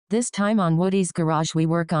This time on Woody's Garage we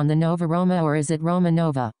work on the Nova Roma, or is it Roma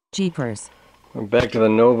Nova? Jeepers. I'm back to the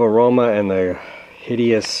Nova Roma and the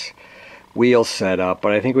hideous wheel setup,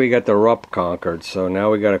 but I think we got the Rupp conquered, so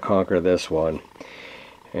now we got to conquer this one.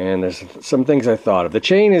 And there's some things I thought of. The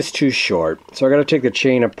chain is too short, so I got to take the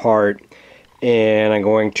chain apart, and I'm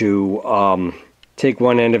going to take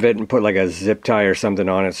one end of it and put like a zip tie or something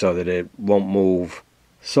on it so that it won't move,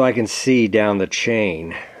 so I can see down the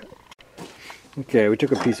chain. Okay, we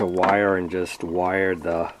took a piece of wire and just wired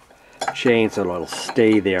the chain so it'll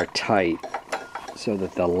stay there tight, so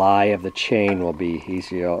that the lie of the chain will be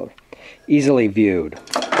easily viewed.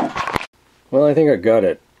 Well, I think I got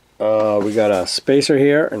it. We got a spacer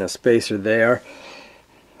here and a spacer there.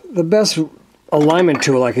 The best alignment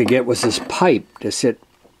tool I could get was this pipe to sit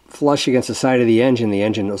flush against the side of the engine. The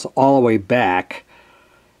engine was all the way back,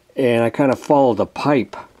 and I kind of followed the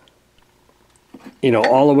pipe, you know,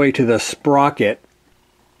 all the way to the sprocket,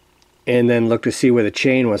 and then look to see where the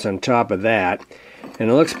chain was on top of that, and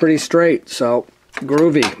it looks pretty straight, so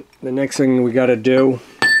groovy. The next thing we got to do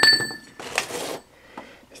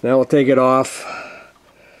is now we'll take it off,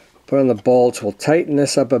 put on the bolts, we'll tighten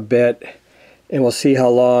this up a bit, and we'll see how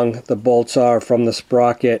long the bolts are from the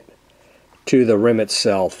sprocket to the rim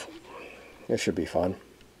itself. This should be fun.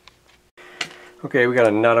 Okay, we got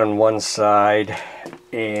a nut on one side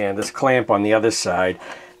and this clamp on the other side.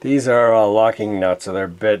 These are locking nuts, so they're a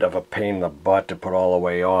bit of a pain in the butt to put all the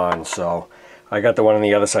way on. So I got the one on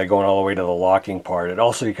the other side going all the way to the locking part. It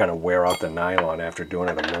also, you kind of wear out the nylon after doing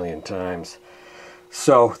it a million times.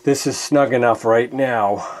 So this is snug enough right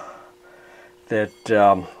now that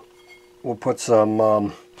we'll put some,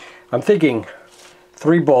 I'm thinking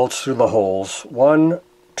 3 bolts through the holes. 1,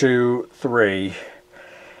 2, 3.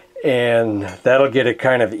 And that'll get it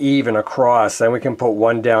kind of even across. Then we can put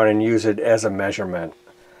one down and use it as a measurement.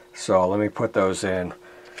 So let me put those in.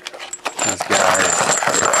 These guys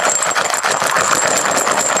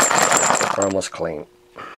are almost clean.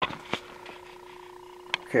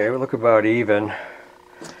 Okay, we look about even.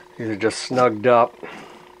 These are just snugged up.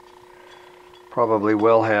 Probably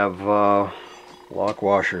will have lock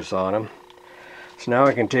washers on them. So now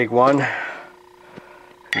I can take one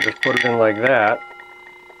and just put it in like that.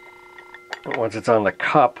 Once it's on the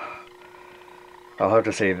cup, I'll have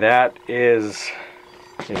to say that is,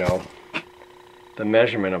 you know, the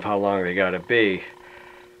measurement of how long they got to be.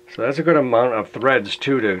 So that's a good amount of threads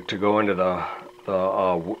too to go into the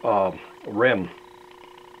rim.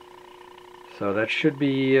 So that should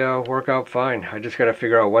be work out fine. I just got to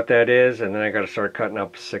figure out what that is, and then I got to start cutting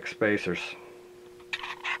up 6 spacers.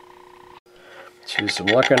 Let's use some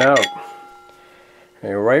looking out.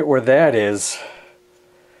 And right where that is,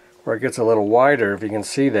 where it gets a little wider, if you can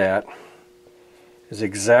see that, is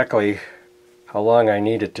exactly how long I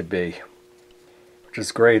need it to be, which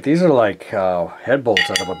is great. These are like head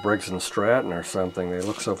bolts out of a Briggs & Stratton or something. They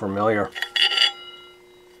look so familiar.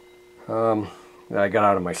 That I got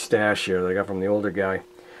out of my stash here that I got from the older guy.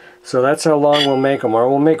 So that's how long we'll make them, or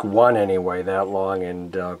we'll make one anyway that long,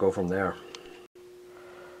 and go from there.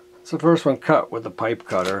 It's the first one cut with the pipe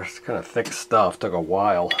cutter. It's kind of thick stuff, took a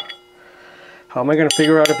while. How am I going to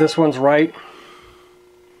figure out if this one's right?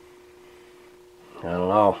 I don't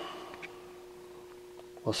know.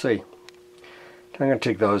 We'll see. I'm going to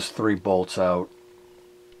take those 3 bolts out,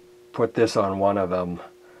 put this on one of them,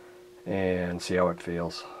 and see how it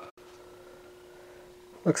feels.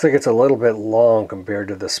 Looks like it's a little bit long compared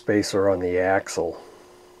to the spacer on the axle.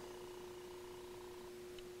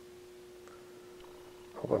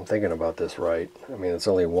 Hope I'm thinking about this right. I mean, it's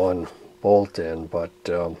only 1 bolt in, but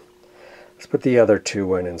let's put the other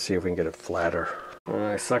 2 in and see if we can get it flatter.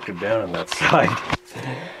 I sucked it down on that side.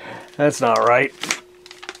 That's not right.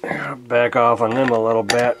 Back off on them a little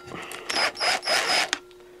bit.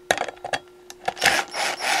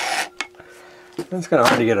 It's kind of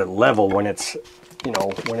hard to get it level when it's, you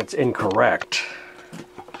know, when it's incorrect.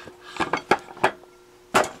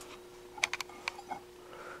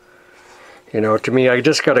 You know, to me, I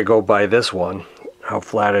just got to go by this one, how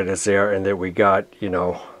flat it is there, and that we got, you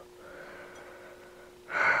know,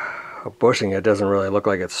 a bushing. It doesn't really look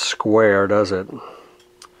like it's square, does it?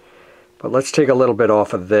 But let's take a little bit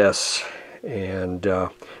off of this, and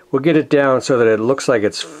we'll get it down so that it looks like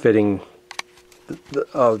it's fitting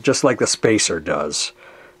just like the spacer does,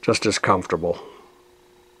 just as comfortable.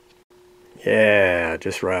 Yeah,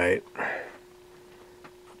 just right.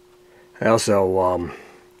 I also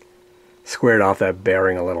squared off that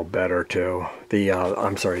bearing a little better too. The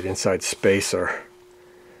I'm sorry, the inside spacer.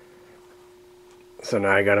 So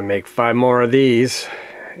now I got to make 5 more of these,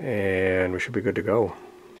 and we should be good to go.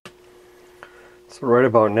 So So right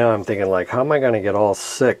about now I'm thinking like, how am I going to get all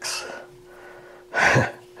 6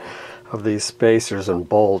 of these spacers and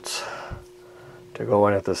bolts to go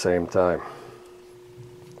in at the same time?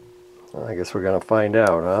 Well, I guess we're going to find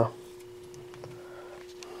out, huh?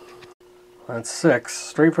 That's 6,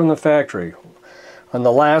 straight from the factory. On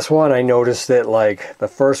the last one I noticed that like the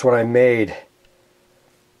first one I made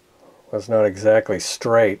was not exactly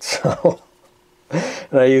straight, so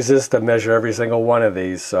and I use this to measure every single one of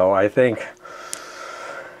these, so I think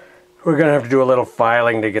we're going to have to do a little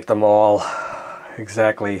filing to get them all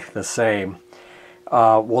exactly the same.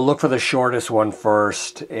 We'll look for the shortest one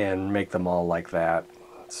first and make them all like that.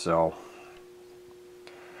 So,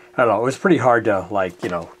 I don't know, it was pretty hard to, like, you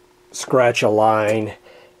know, scratch a line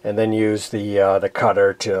and then use the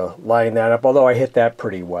cutter to line that up, although I hit that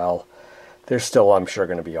pretty well. They're still, I'm sure,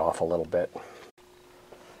 going to be off a little bit.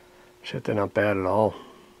 Shit, they're not bad at all.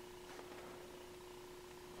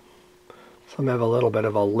 Some have a little bit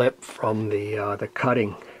of a lip from the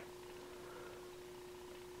cutting.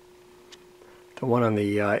 The one on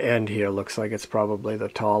the end here looks like it's probably the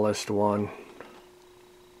tallest one.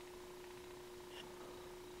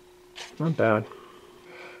 Not bad.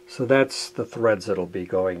 So that's the threads that'll be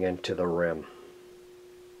going into the rim.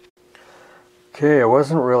 Okay, it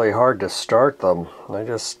wasn't really hard to start them. I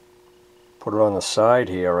just put it on the side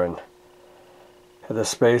here and had the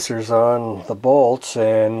spacers on the bolts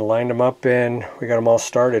and lined them up, and we got them all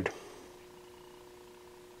started.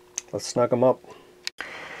 Let's snug them up.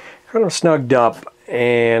 Got them snugged up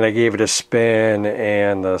and I gave it a spin,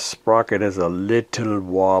 and the sprocket is a little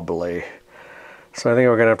wobbly. So I think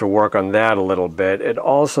we're going to have to work on that a little bit. It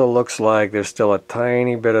also looks like there's still a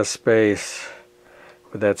tiny bit of space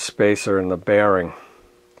with that spacer in the bearing.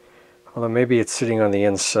 Although maybe it's sitting on the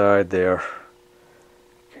inside there.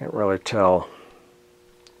 Can't really tell.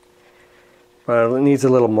 But it needs a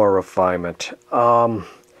little more refinement. I'm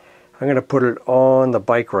going to put it on the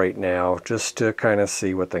bike right now just to kind of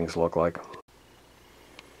see what things look like.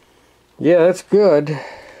 Yeah, that's good.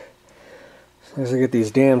 As long as I get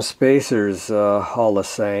these damn spacers all the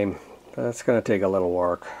same. That's going to take a little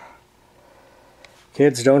work.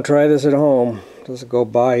 Kids, don't try this at home. Just go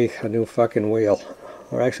buy a new fucking wheel.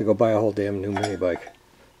 Or actually go buy a whole damn new mini bike.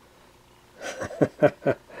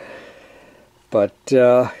 But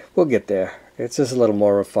we'll get there. It's just a little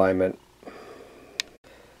more refinement.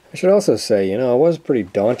 I should also say, you know, it was a pretty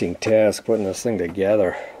daunting task putting this thing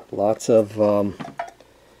together. Lots of, you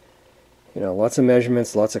know, lots of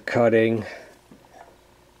measurements, lots of cutting,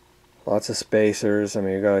 lots of spacers. I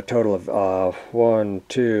mean, you got a total of 1,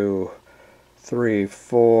 2, 3,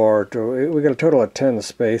 4. We got a total of 10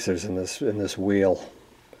 spacers in this wheel.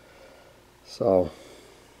 So,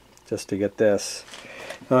 just to get this.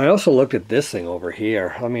 Now, I also looked at this thing over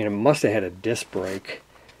here. I mean, it must have had a disc brake,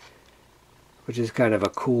 which is kind of a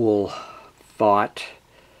cool thought.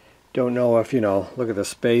 Don't know if, you know, look at the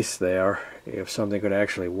space there, if something could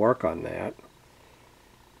actually work on that.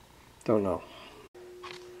 Don't know.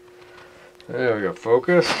 There we go,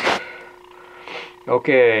 focus.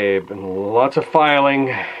 Okay, been lots of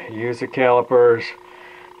filing, use the calipers.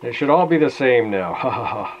 They should all be the same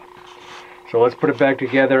now. So let's put it back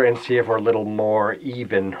together and see if we're a little more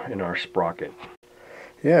even in our sprocket.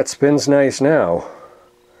 Yeah, it spins nice now.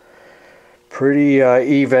 Pretty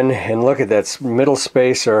even, and look at that middle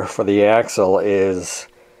spacer for the axle is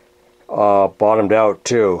bottomed out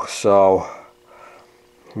too, so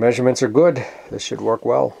measurements are good. This should work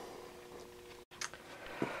well.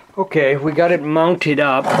 Okay, we got it mounted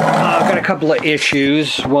up. I've got a couple of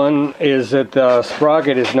issues. One is that the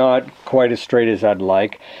sprocket is not quite as straight as I'd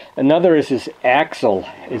like. Another is this axle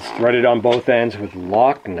is threaded on both ends with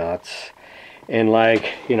lock nuts, and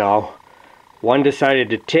like, you know, one decided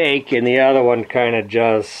to take and the other one kind of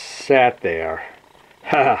just sat there.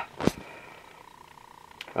 Ha!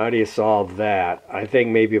 How do you solve that? I think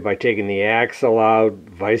maybe by taking the axle out,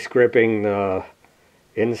 vice gripping the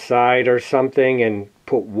inside or something, and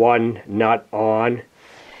put one nut on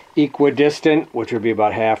equidistant, which would be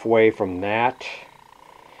about halfway from that,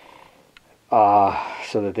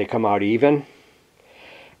 so that they come out even.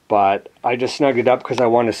 But I just snugged it up because I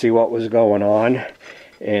wanted to see what was going on.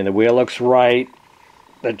 And the wheel looks right,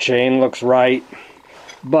 the chain looks right,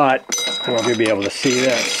 but I don't know if you'll be able to see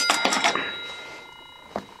this.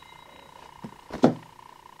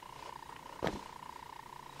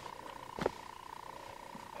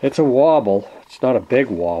 It's a wobble. It's not a big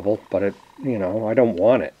wobble, but it, you know, I don't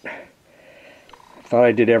want it. I thought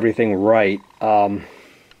I did everything right. You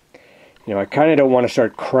know, I kind of don't want to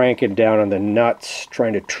start cranking down on the nuts,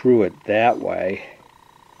 trying to true it that way,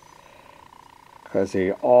 because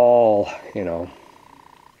they all, you know,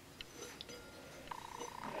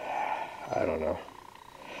 I don't know.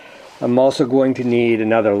 I'm also going to need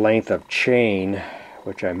another length of chain,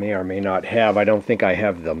 which I may or may not have. I don't think I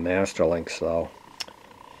have the master links though.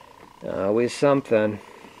 Always something.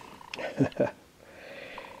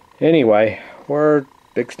 Anyway, we're a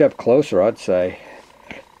big step closer, I'd say.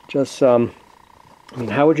 Just, I mean,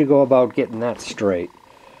 how would you go about getting that straight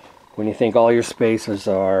when you think all your spacers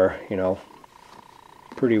are, you know,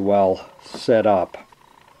 pretty well set up?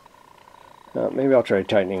 Maybe I'll try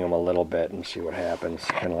tightening them a little bit and see what happens,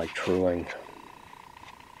 kind of like truing.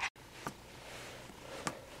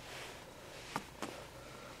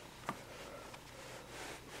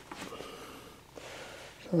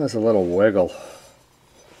 So there's a little wiggle.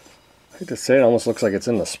 I hate to say it, almost looks like it's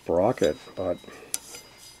in the sprocket, but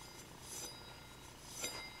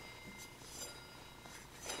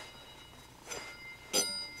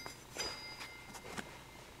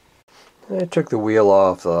I took the wheel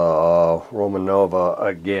off the Roma Nova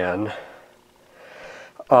again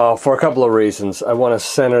for a couple of reasons. I want to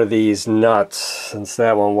center these nuts since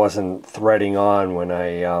that one wasn't threading on when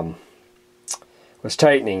I was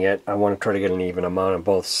tightening it. I want to try to get an even amount on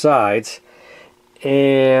both sides,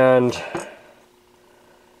 and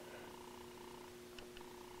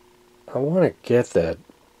I want to get that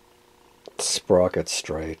sprocket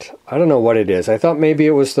straight. I don't know what it is. I thought maybe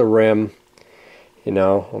it was the rim. You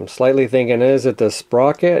know, I'm slightly thinking, is it the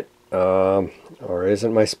sprocket? Or is it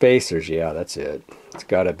my spacers? Yeah, that's it. It's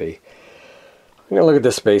got to be. I'm going to look at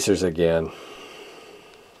the spacers again.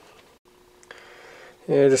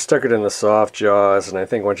 Yeah, I just stuck it in the soft jaws, and I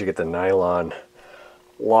think once you get the nylon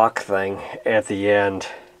lock thing at the end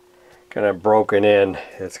kind of broken in,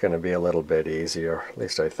 it's going to be a little bit easier. At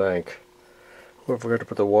least I think. Oh, I forgot to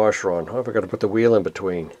put the washer on. Oh, I forgot to put the wheel in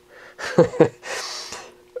between.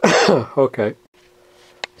 Okay.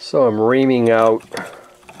 So I'm reaming out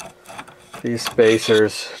these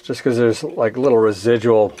spacers just because there's like little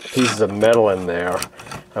residual pieces of metal in there.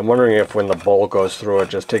 I'm wondering if when the bolt goes through it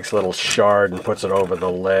just takes a little shard and puts it over the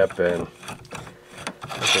lip and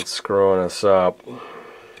it's screwing us up,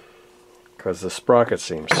 because the sprocket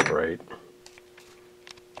seems straight.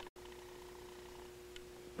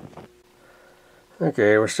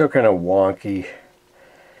 Okay, we're still kind of wonky.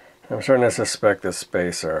 I'm starting to suspect this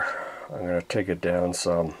spacer. I'm going to take it down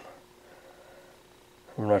some.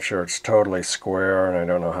 I'm not sure it's totally square, and I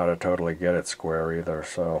don't know how to totally get it square either,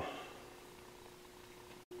 so.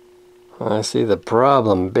 I see the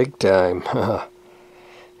problem big time.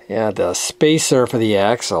 Yeah, the spacer for the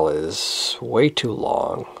axle is way too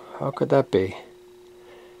long. How could that be?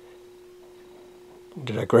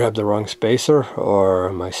 Did I grab the wrong spacer, or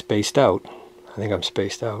am I spaced out? I think I'm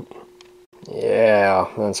spaced out. Yeah,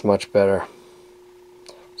 that's much better.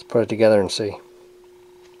 Let's put it together and see.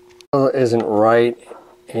 Well, it isn't right,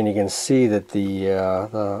 and you can see that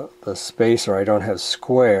the spacer I don't have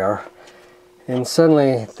square, and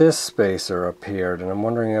suddenly this spacer appeared, and I'm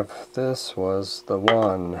wondering if this was the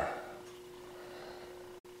one.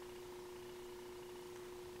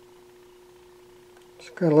 It's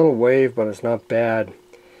got a little wave, but it's not bad.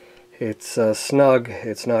 It's snug,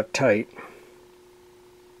 it's not tight.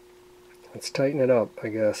 Let's tighten it up, I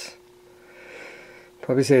guess.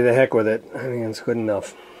 Probably say the heck with it. I think it's good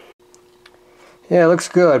enough. Yeah, it looks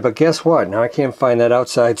good, but guess what? Now I can't find that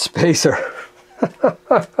outside spacer.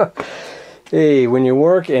 Hey, when you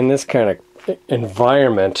work in this kind of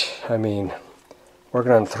environment, I mean,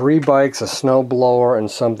 working on 3 bikes, a snow blower, and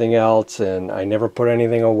something else, and I never put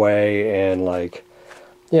anything away, and like,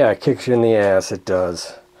 yeah, it kicks you in the ass, it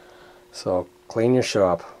does. So, clean your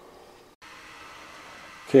shop.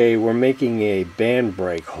 Okay, we're making a band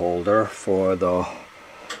brake holder for the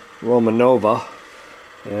Roma Nova,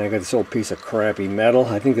 and I got this old piece of crappy metal.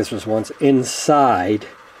 I think this was once inside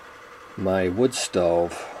my wood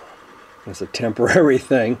stove. It's a temporary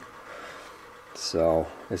thing. So,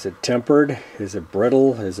 is it tempered? Is it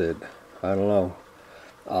brittle? Is it, I don't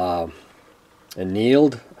know,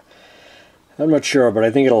 annealed? I'm not sure, but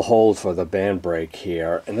I think it'll hold for the band brake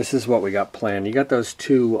here. And this is what we got planned. You got those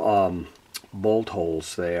 2 bolt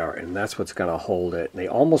holes there, and that's what's going to hold it. They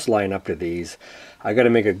almost line up to these. I got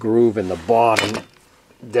to make a groove in the bottom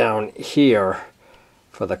down here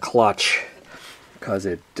for the clutch because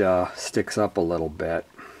it sticks up a little bit.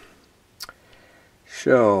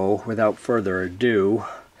 So without further ado,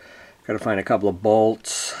 got to find a couple of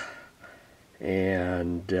bolts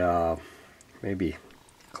and maybe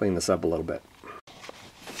clean this up a little bit.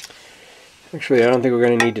 Actually, I don't think we're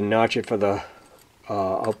going to need to notch it for the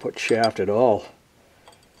output shaft at all.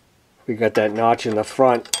 We got that notch in the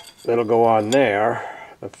front that'll go on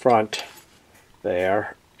there, the front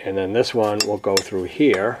there, and then this one will go through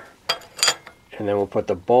here, and then we'll put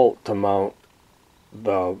the bolt to mount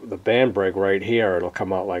the band brake right here. It'll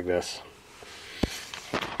come out like this.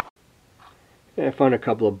 And I found a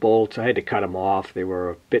couple of bolts. I had to cut them off. They were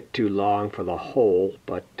a bit too long for the hole,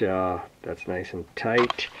 but that's nice and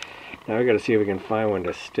tight. Now we got to see if we can find one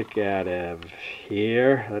to stick out of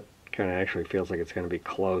here. That kind of actually feels like it's going to be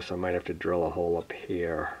close. I might have to drill a hole up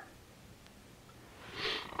here.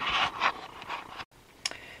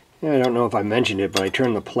 Yeah, I don't know if I mentioned it, but I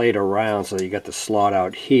turned the plate around so you got the slot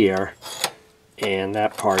out here and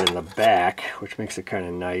that part in the back, which makes it kind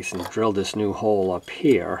of nice, and drilled this new hole up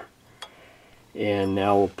here. And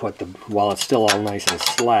now we'll put the, while it's still all nice and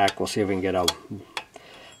slack, we'll see if we can get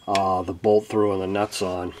the bolt through and the nuts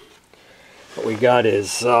on. What we got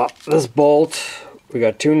is this bolt, we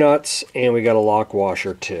got 2 nuts, and we got a lock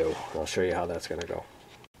washer too. I'll show you how that's going to go.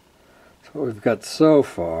 So what we've got so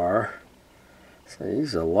far, so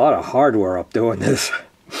there's a lot of hardware up doing this.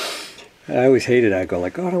 I always hated that. I go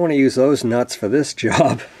like, oh, I don't want to use those nuts for this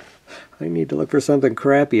job. I need to look for something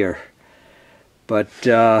crappier. But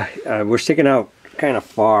we're sticking out kind of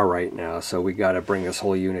far right now, so we got to bring this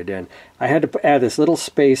whole unit in. I had to add this little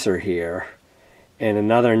spacer here and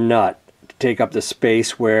another nut to take up the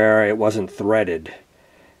space where it wasn't threaded.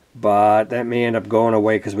 But that may end up going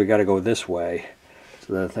away because we got to go this way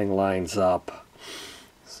so the thing lines up.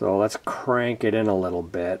 So let's crank it in a little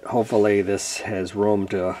bit. Hopefully this has room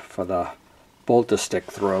for the bolt to stick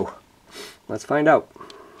through. Let's find out.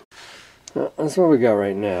 That's what we got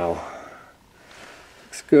right now.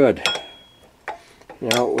 Looks good. You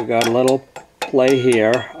know, we got a little play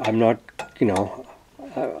here. I'm not, you know,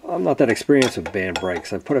 I'm not that experienced with band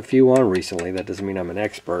brakes. I've put a few on recently. That doesn't mean I'm an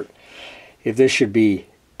expert. If this should be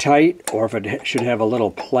tight or if it should have a little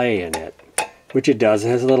play in it, which it does. It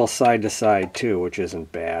has a little side to side too, which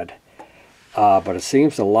isn't bad. But it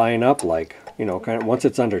seems to line up like, you know, kind of once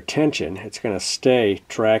it's under tension, it's going to stay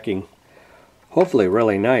tracking hopefully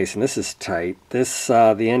really nice. And this is tight. This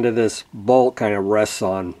the end of this bolt kind of rests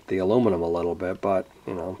on the aluminum a little bit, but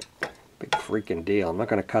you know, big freaking deal. I'm not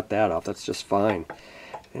going to cut that off. That's just fine.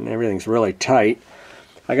 And everything's really tight.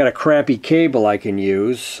 I got a crappy cable I can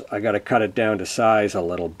use. I got to cut it down to size a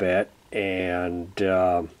little bit, and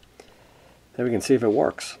then we can see if it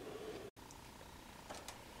works.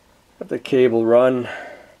 Let the cable run.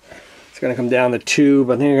 It's going to come down the tube.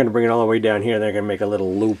 I think I'm going to bring it all the way down here. They're going to make a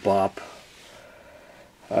little loop up.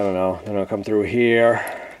 I don't know. Then it'll come through here.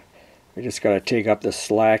 We just got to take up the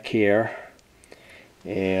slack here,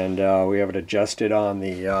 and we have it adjusted on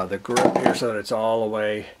the grip here so that it's all the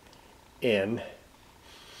way in.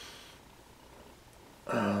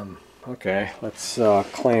 Okay, let's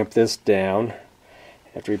clamp this down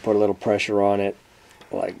after we put a little pressure on it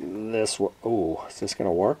like this. Ooh, is this going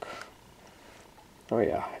to work? Oh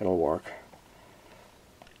yeah, it'll work.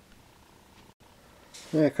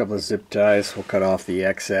 Yeah, a couple of zip ties. We'll cut off the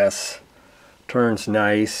excess. Turns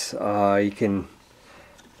nice.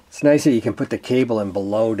 It's nice that you can put the cable in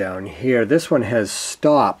below down here. This one has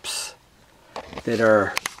stops that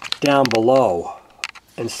are down below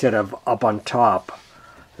instead of up on top.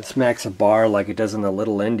 It smacks a bar like it does in the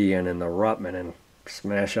Little Indian and the Ruttman and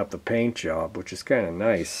smash up the paint job, which is kind of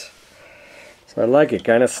nice. So I like it,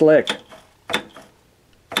 kind of slick.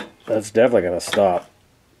 That's definitely going to stop.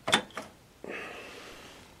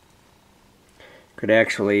 Could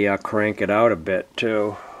actually crank it out a bit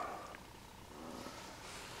too,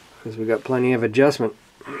 because we got plenty of adjustment.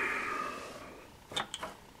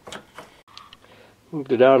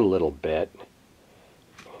 Moved it out a little bit.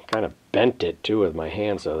 Kind of bent it too with my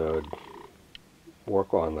hand so that it would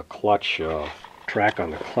work on the clutch, track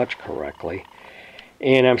on the clutch correctly.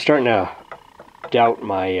 And I'm starting to doubt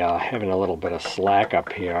my having a little bit of slack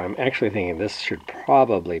up here. I'm actually thinking this should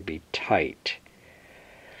probably be tight.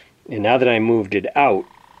 And now that I moved it out,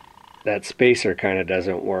 that spacer kind of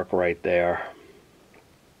doesn't work right there.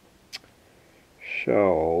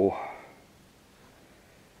 So,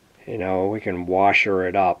 you know, we can washer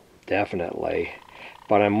it up, definitely.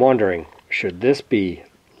 But I'm wondering, should this be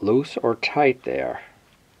loose or tight there?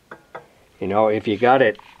 You know, if you got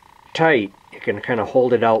it tight, you can kind of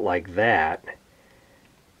hold it out like that.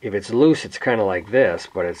 If it's loose, it's kind of like this,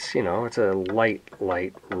 but it's, you know, it's a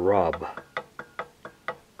light rub.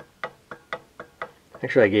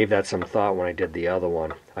 Actually, I gave that some thought when I did the other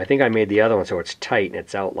one. I think I made the other one so it's tight and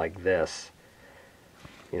it's out like this.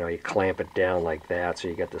 You know, you clamp it down like that so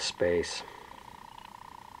you get the space.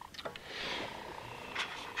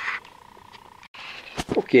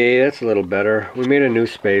 Okay, that's a little better. We made a new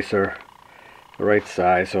spacer, the right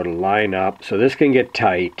size, so it'll line up. So this can get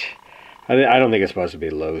tight. I don't think it's supposed to be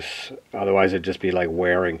loose. Otherwise it'd just be like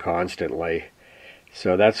wearing constantly.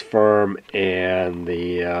 So that's firm, and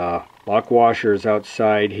the lock washer is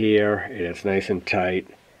outside here, and it's nice and tight,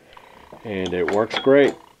 and it works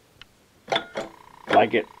great.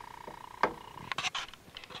 Like it.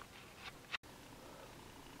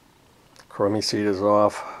 Crummy seat is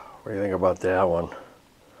off. What do you think about that one?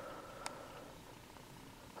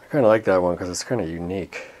 I kind of like that one because it's kind of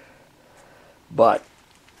unique. But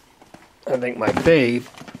I think my fave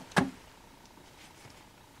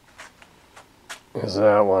is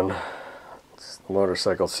that one. It's the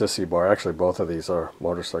motorcycle sissy bar. Actually, both of these are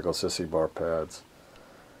motorcycle sissy bar pads.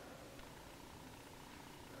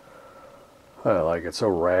 I like it. So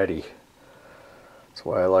ratty. That's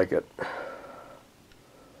why I like it.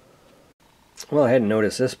 Well, I hadn't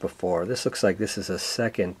noticed this before. This looks like this is a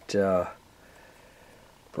second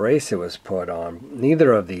brace it was put on.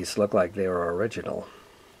 Neither of these look like they were original.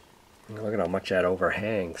 Look at how much that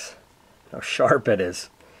overhangs. How sharp it is.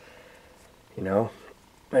 You know,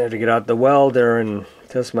 I had to get out the welder and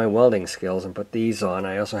test my welding skills and put these on.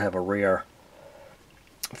 I also have a rear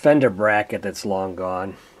fender bracket that's long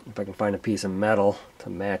gone. If I can find a piece of metal to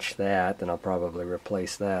match that, then I'll probably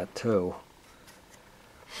replace that too.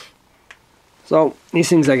 So these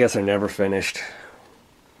things, I guess, are never finished.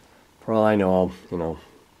 For all I know, I'll, you know,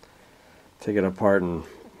 take it apart and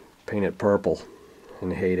paint it purple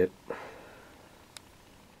and hate it.